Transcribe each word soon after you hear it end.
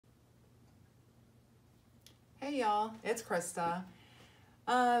Hey y'all, it's Krista.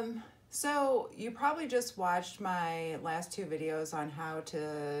 So you probably just watched my last two videos on how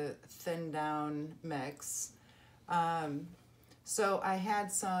to thin down mix. So I had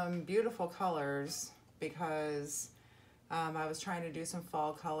some beautiful colors because I was trying to do some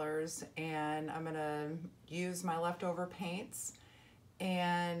fall colors, and I'm gonna use my leftover paints,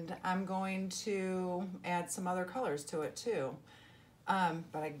 and I'm going to add some other colors to it too.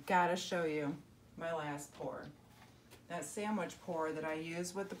 But I gotta show you my last pour. That sandwich pour that I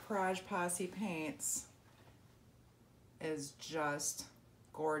use with the Pourage Posse paints is just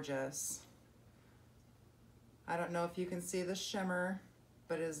gorgeous. I don't know if you can see the shimmer,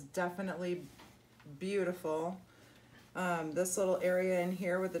 but it is definitely beautiful. This little area in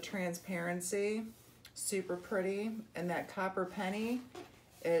here with the transparency, super pretty. And that copper penny,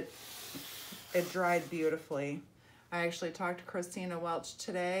 it dried beautifully. I actually talked to Christina Welch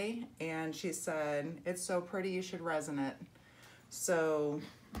today, and she said, it's so pretty you should resin it. So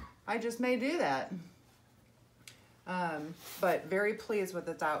I just may do that. But very pleased with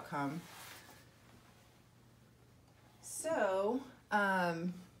its outcome. So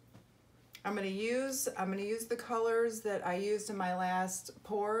I'm gonna use the colors that I used in my last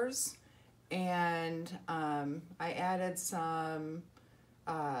pours, and I added some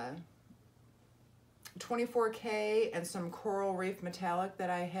 24K and some Coral Reef Metallic that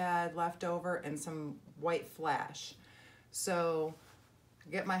I had left over, and some white flash. So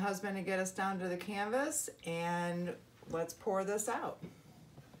get my husband to get us down to the canvas, and let's pour this out.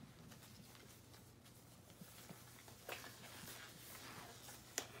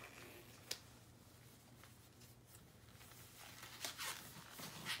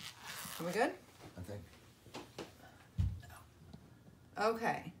 Are we good? I think.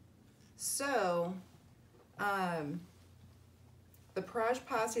 Okay, so the Pourage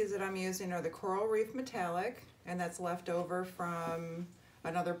Posses that I'm using are the Coral Reef Metallic, and that's left over from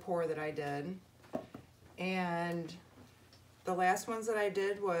another pour that I did. And the last ones that I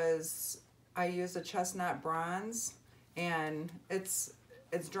did was I used a Chestnut Bronze, and it's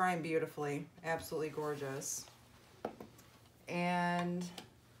drying beautifully, absolutely gorgeous. And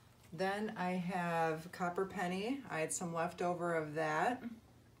then I have Copper Penny. I had some leftover of that.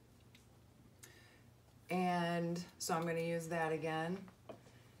 And so I'm going to use that again.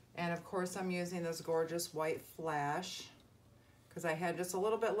 And of course I'm using this gorgeous white flash because I had just a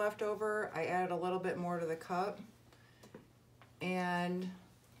little bit left over. I added a little bit more to the cup. And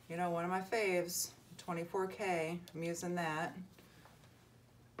you know, one of my faves, 24K, I'm using that.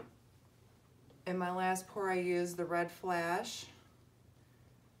 In my last pour I used the red flash.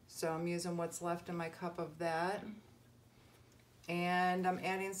 So I'm using what's left in my cup of that. And I'm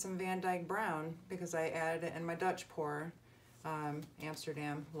adding some Van Dyke Brown because I added it in my Dutch pour.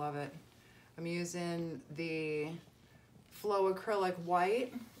 Amsterdam, love it. I'm using the Flow Acrylic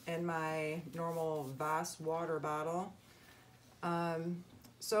White in my normal Voss water bottle.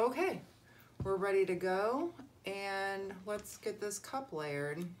 So okay, we're ready to go, and let's get this cup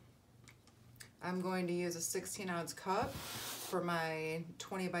layered. I'm going to use a 16-ounce cup for my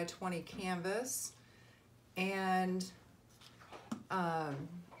 20 by 20 canvas, and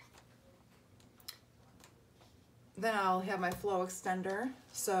then I'll have my flow extender.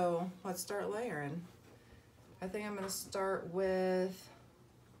 So let's start layering. I think I'm going to start with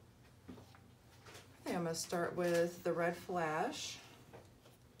the red flash.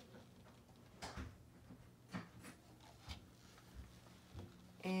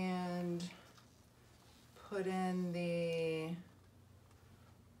 And put in the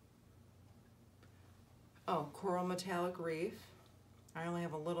Coral Metallic Reef. I only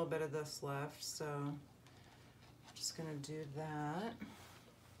have a little bit of this left, so I'm just gonna do that.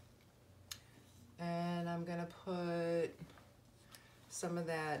 And I'm gonna put some of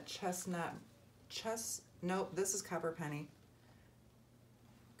that nope, this is Copper Penny.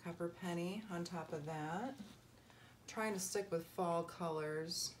 Copper Penny on top of that. I'm trying to stick with fall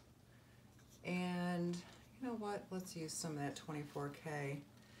colors. And you know what, let's use some of that 24K.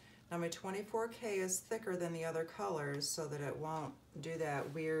 Now my 24K is thicker than the other colors so that it won't do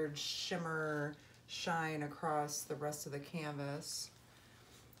that weird shimmer shine across the rest of the canvas.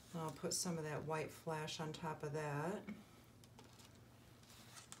 I'll put some of that white flash on top of that.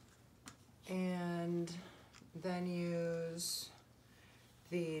 And then use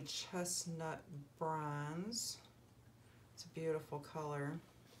the Chestnut Bronze. It's a beautiful color.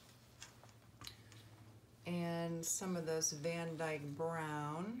 And some of this Van Dyke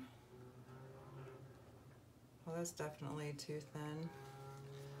Brown. Well, that's definitely too thin.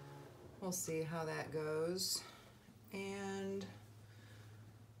 We'll see how that goes. And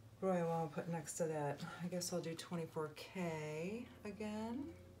What do I want to put next to that? I guess I'll do 24K again.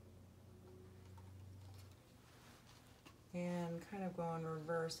 And kind of go in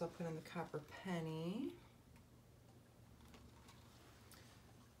reverse, I'll put in the copper penny.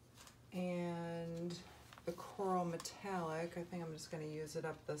 And the coral metallic, I think I'm just going to use it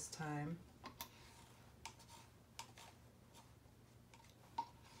up this time.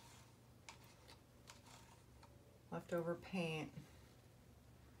 Leftover paint.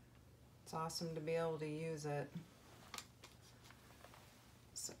 It's awesome to be able to use it.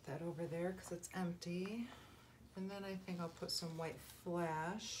 Set that over there because it's empty. And then I think I'll put some white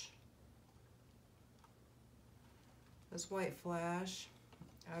flash. This white flash,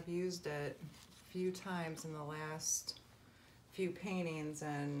 I've used it a few times in the last few paintings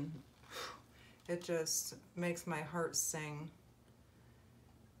and it just makes my heart sing.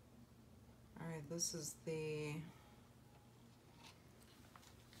 All right, this is the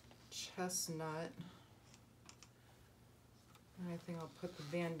chestnut. And I think I'll put the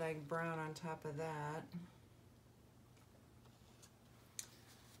Van Dyke brown on top of that.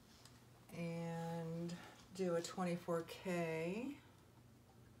 And do a 24K.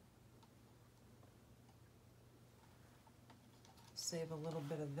 Save a little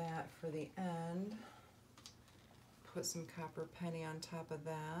bit of that for the end. Put some copper penny on top of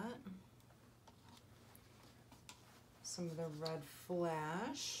that. Some of the red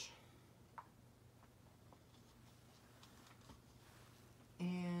flash.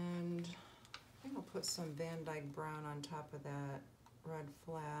 And I think I'll put some Van Dyke brown on top of that red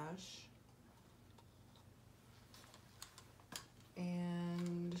flash.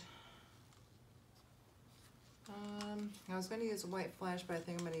 And I was going to use a white flash, but I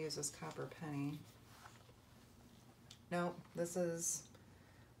think I'm going to use this copper penny. No, this is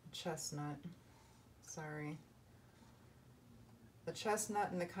chestnut. Sorry. The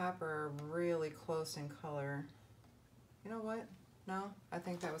chestnut and the copper are really close in color. You know what? No, I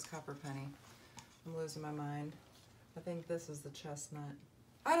think that was copper penny. I'm losing my mind. I think this is the chestnut.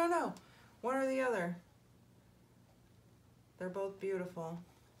 I don't know. One or the other. They're both beautiful.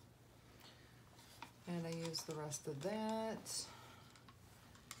 And I use the rest of that.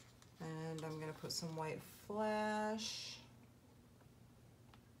 And I'm going to put some white flash.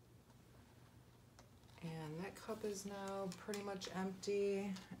 And that cup is now pretty much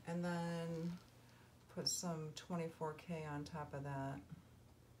empty. And then put some 24K on top of that.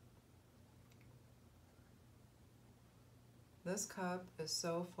 This cup is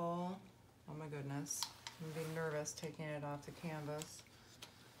so full. Oh my goodness. I'm being nervous taking it off the canvas.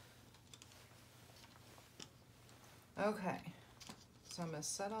 Okay, so I'm going to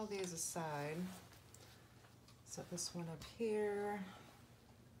set all these aside. Set this one up here.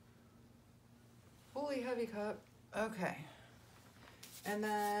 Holy heavy cup. Okay. And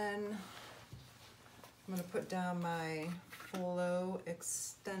then I'm going to put down my flow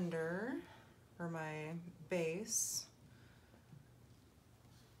extender for my base.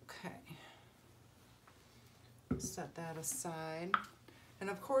 Okay. Set that aside. And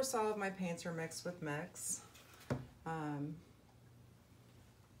of course all of my paints are mixed with mix.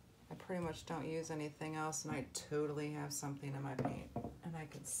 I pretty much don't use anything else, and I totally have something in my paint. And I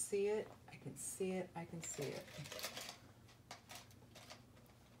can see it, I can see it, I can see it.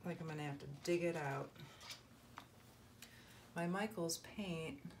 Like I'm gonna have to dig it out. My Michaels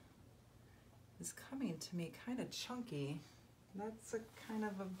paint is coming to me kind of chunky. That's a kind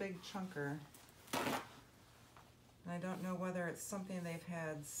of a big chunker. And I don't know whether it's something they've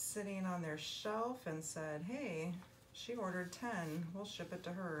had sitting on their shelf and said, hey, she ordered 10, we'll ship it to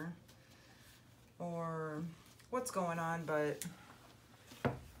her. Or what's going on, but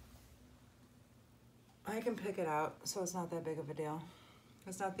I can pick it out, so it's not that big of a deal.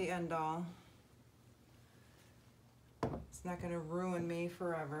 It's not the end all. It's not gonna ruin me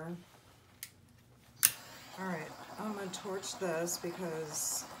forever. All right, I'm gonna torch this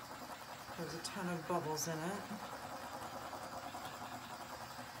because there's a ton of bubbles in it.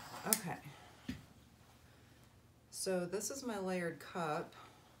 Okay, so this is my layered cup.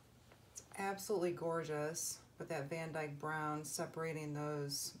 It's absolutely gorgeous with that Van Dyke brown separating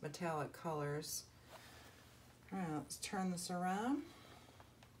those metallic colors. All right, let's turn this around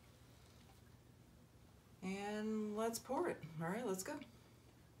and let's pour it. All right, let's go.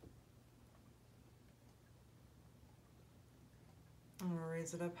 I'm gonna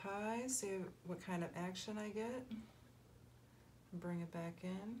raise it up high, see what kind of action I get. Bring it back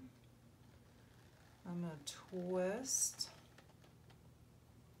in. I'm gonna twist.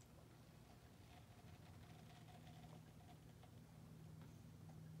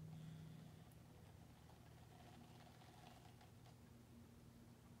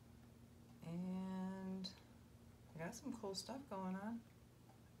 got some cool stuff going on.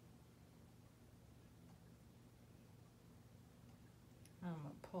 I'm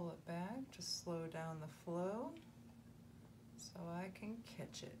gonna pull it back to slow down the flow so I can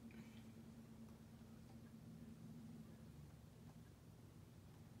catch it.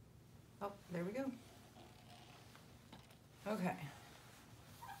 Oh, there we go. Okay.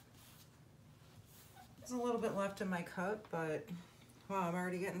 There's a little bit left in my cup, but wow, I'm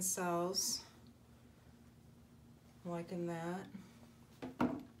already getting cells. Liking that.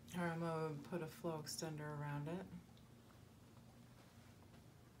 Or I'm gonna put a flow extender around it.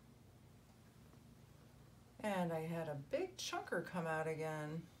 And I had a big chunker come out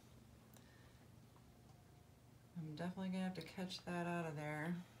again. I'm definitely gonna have to catch that out of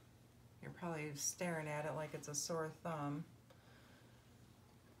there. You're probably staring at it like it's a sore thumb.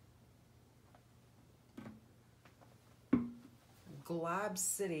 Glob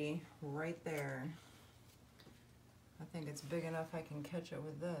City right there. I think it's big enough I can catch it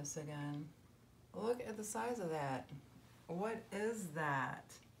with this again. Look at the size of that. What is that?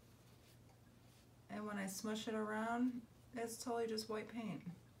 And when I smush it around, it's totally just white paint.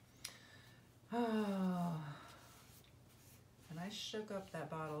 Oh. And I shook up that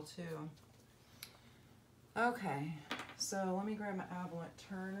bottle too. Okay, so let me grab my Avalanche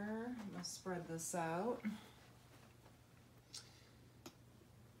turner. I'm gonna spread this out.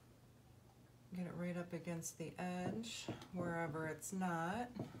 Get it right up against the edge, wherever it's not.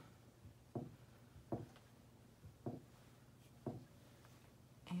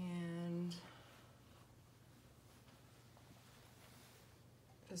 And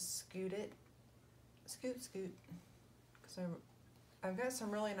just scoot it, scoot, scoot. Because I've got some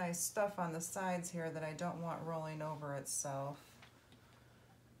really nice stuff on the sides here that I don't want rolling over itself.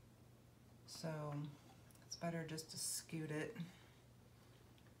 So it's better just to scoot it.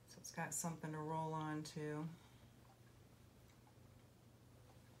 So it's got something to roll on to.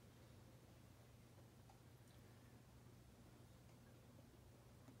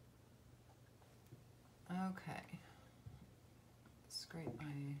 Okay. Scrape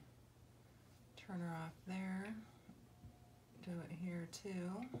my turner off there. Do it here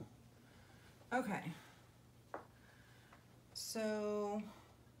too. Okay. So,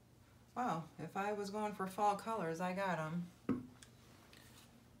 wow, if I was going for fall colors, I got them.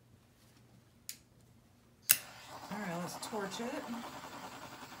 All right, let's torch it.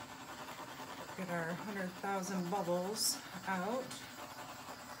 Get our 100,000 bubbles out.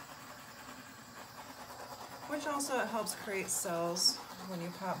 Which also helps create cells when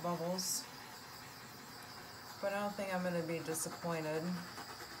you pop bubbles. But I don't think I'm going to be disappointed.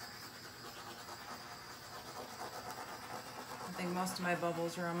 I think most of my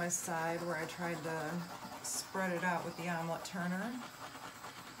bubbles are on my side where I tried to spread it out with the omelet turner.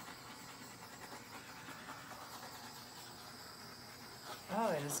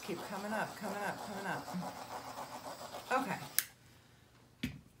 Oh, they just keep coming up, coming up, coming up. Okay.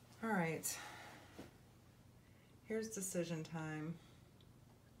 All right. Here's decision time.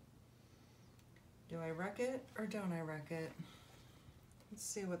 Do I wreck it or don't I wreck it? Let's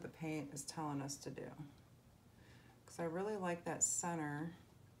see what the paint is telling us to do. Because I really like that center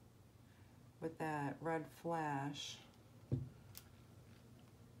with that red flash.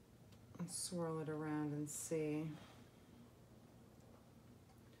 Let's swirl it around and see.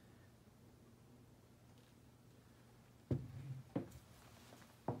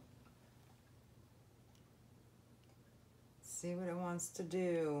 See what it wants to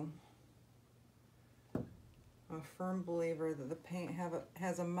do. I'm a firm believer that the paint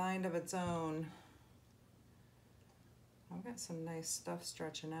has a mind of its own. I've got some nice stuff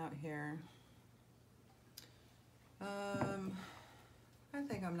stretching out here. I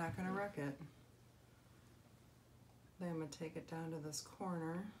think I'm not going to wreck it. Then I'm going to take it down to this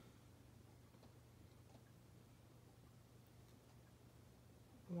corner.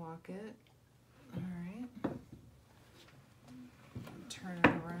 Walk it. All right. Turn it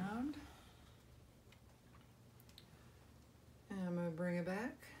around. And I'm going to bring it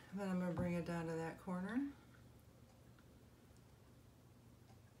back. Then I'm going to bring it down to that corner.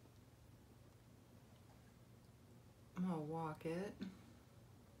 I'm going to walk it.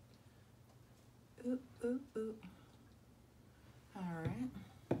 Ooh, ooh, ooh. All right.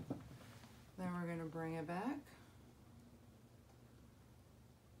 Then we're going to bring it back.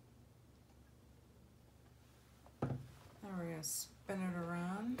 Then we're going to spin it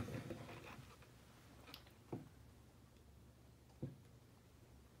around.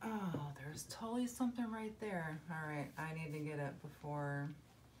 Oh, there's totally something right there. All right, I need to get it before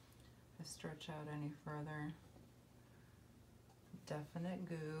I stretch out any further. Definite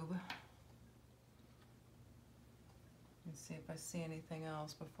goob. Let's see if I see anything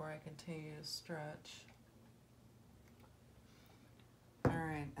else before I continue to stretch.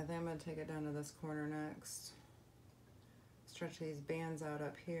 Alright, I think I'm going to take it down to this corner next. Stretch these bands out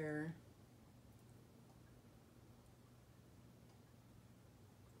up here.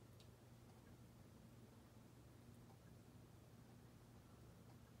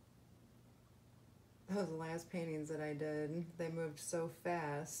 Those last paintings that I did, they moved so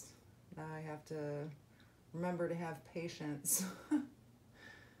fast. Now I have to remember to have patience.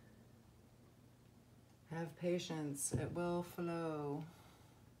 Have patience, it will flow.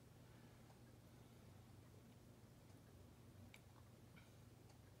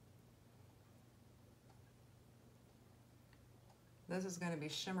 This is going to be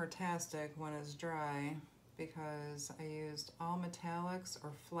shimmer-tastic when it's dry because I used all metallics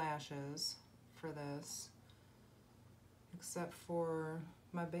or flashes for this, except for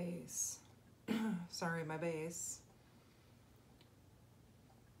my base. Sorry, my base.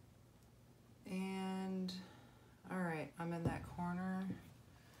 And, all right, I'm in that corner.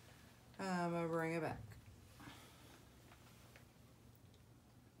 I'm gonna bring it back.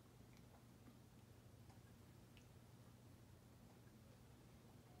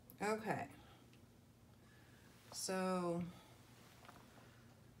 Okay, so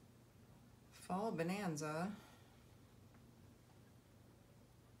Fall Bonanza,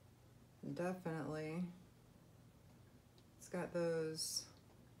 definitely. It's got those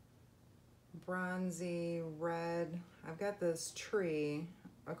bronzy red. I've got this tree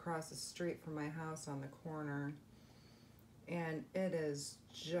across the street from my house on the corner, and it is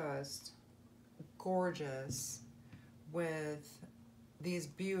just gorgeous with these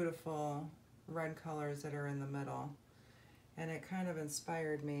beautiful red colors that are in the middle. And it kind of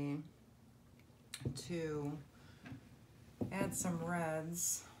inspired me to add some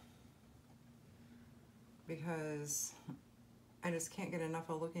reds because I just can't get enough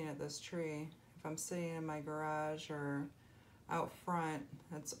of looking at this tree. If I'm sitting in my garage or out front,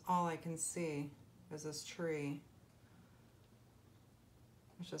 that's all I can see is this tree.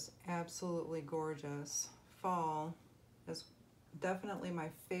 It's just absolutely gorgeous. Fall is definitely my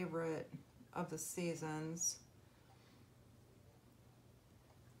favorite of the seasons.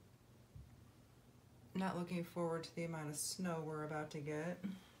 Not looking forward to the amount of snow we're about to get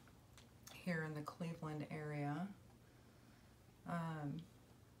here in the Cleveland area.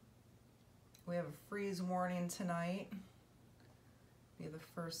 We have a freeze warning tonight. Be the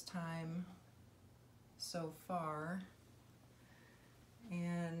first time so far,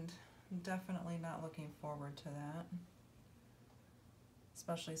 and definitely not looking forward to that,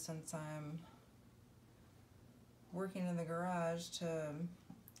 especially since I'm working in the garage to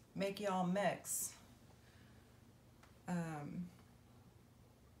make y'all mix.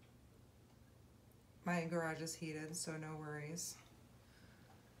 My garage is heated, so no worries.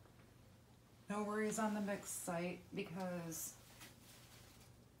 No worries on the mix site because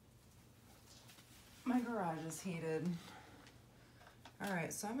my garage is heated. All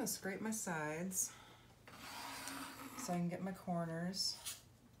right, so I'm gonna scrape my sides so I can get my corners.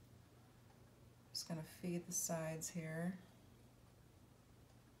 Just gonna feed the sides here.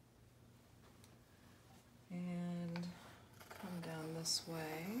 And come down this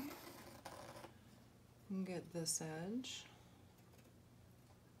way and get this edge.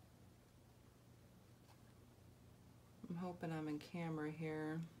 I'm hoping I'm in camera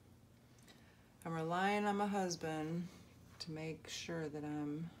here. I'm relying on my husband to make sure that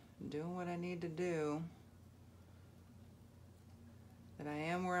I'm doing what I need to do, that I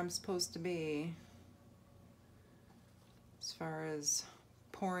am where I'm supposed to be as far as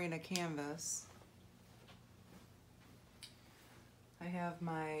pouring a canvas. I have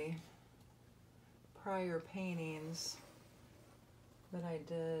my prior paintings that I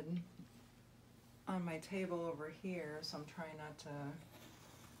did on my table over here, so I'm trying not to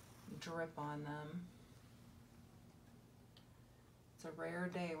drip on them. It's a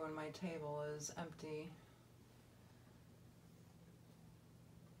rare day when my table is empty.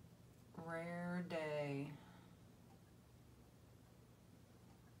 Rare day.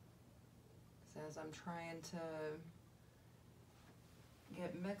 As I'm trying to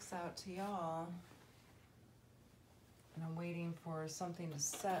get mix out to y'all, and I'm waiting for something to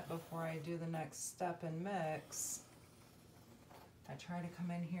set before I do the next step in mix. I try to come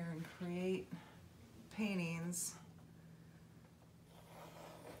in here and create paintings.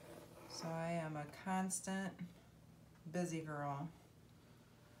 So I am a constant busy girl.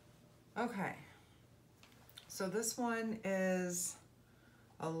 Okay, so this one is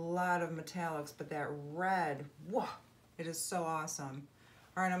a lot of metallics, but that red, whoa, it is so awesome.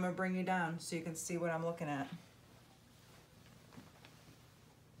 All right, I'm gonna bring you down so you can see what I'm looking at.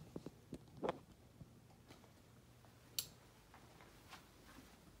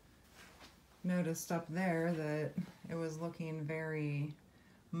 noticed up there that it was looking very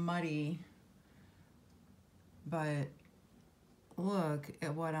muddy, but look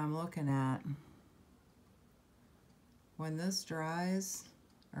at what I'm looking at. When this dries,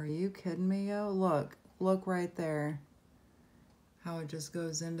 are you kidding me, yo? Look right there. How it just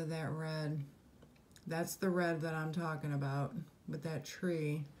goes into that red. That's the red that I'm talking about with that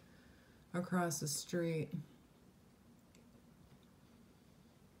tree across the street.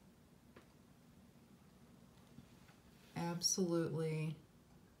 Absolutely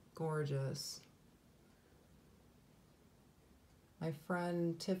gorgeous. My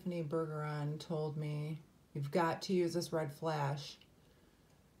friend Tiffany Bergeron told me, you've got to use this red flash.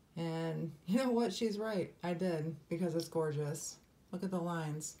 And you know what? She's right. I did, because it's gorgeous. Look at the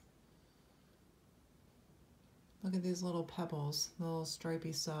lines. Look at these little pebbles, little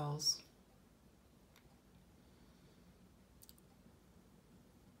stripy cells.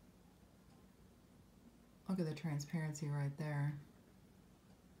 Look at the transparency right there.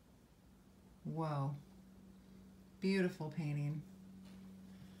 Whoa. Beautiful painting.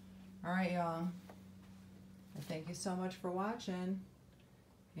 All right, y'all. Thank you so much for watching,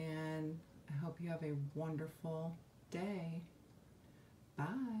 and I hope you have a wonderful day.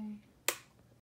 Bye.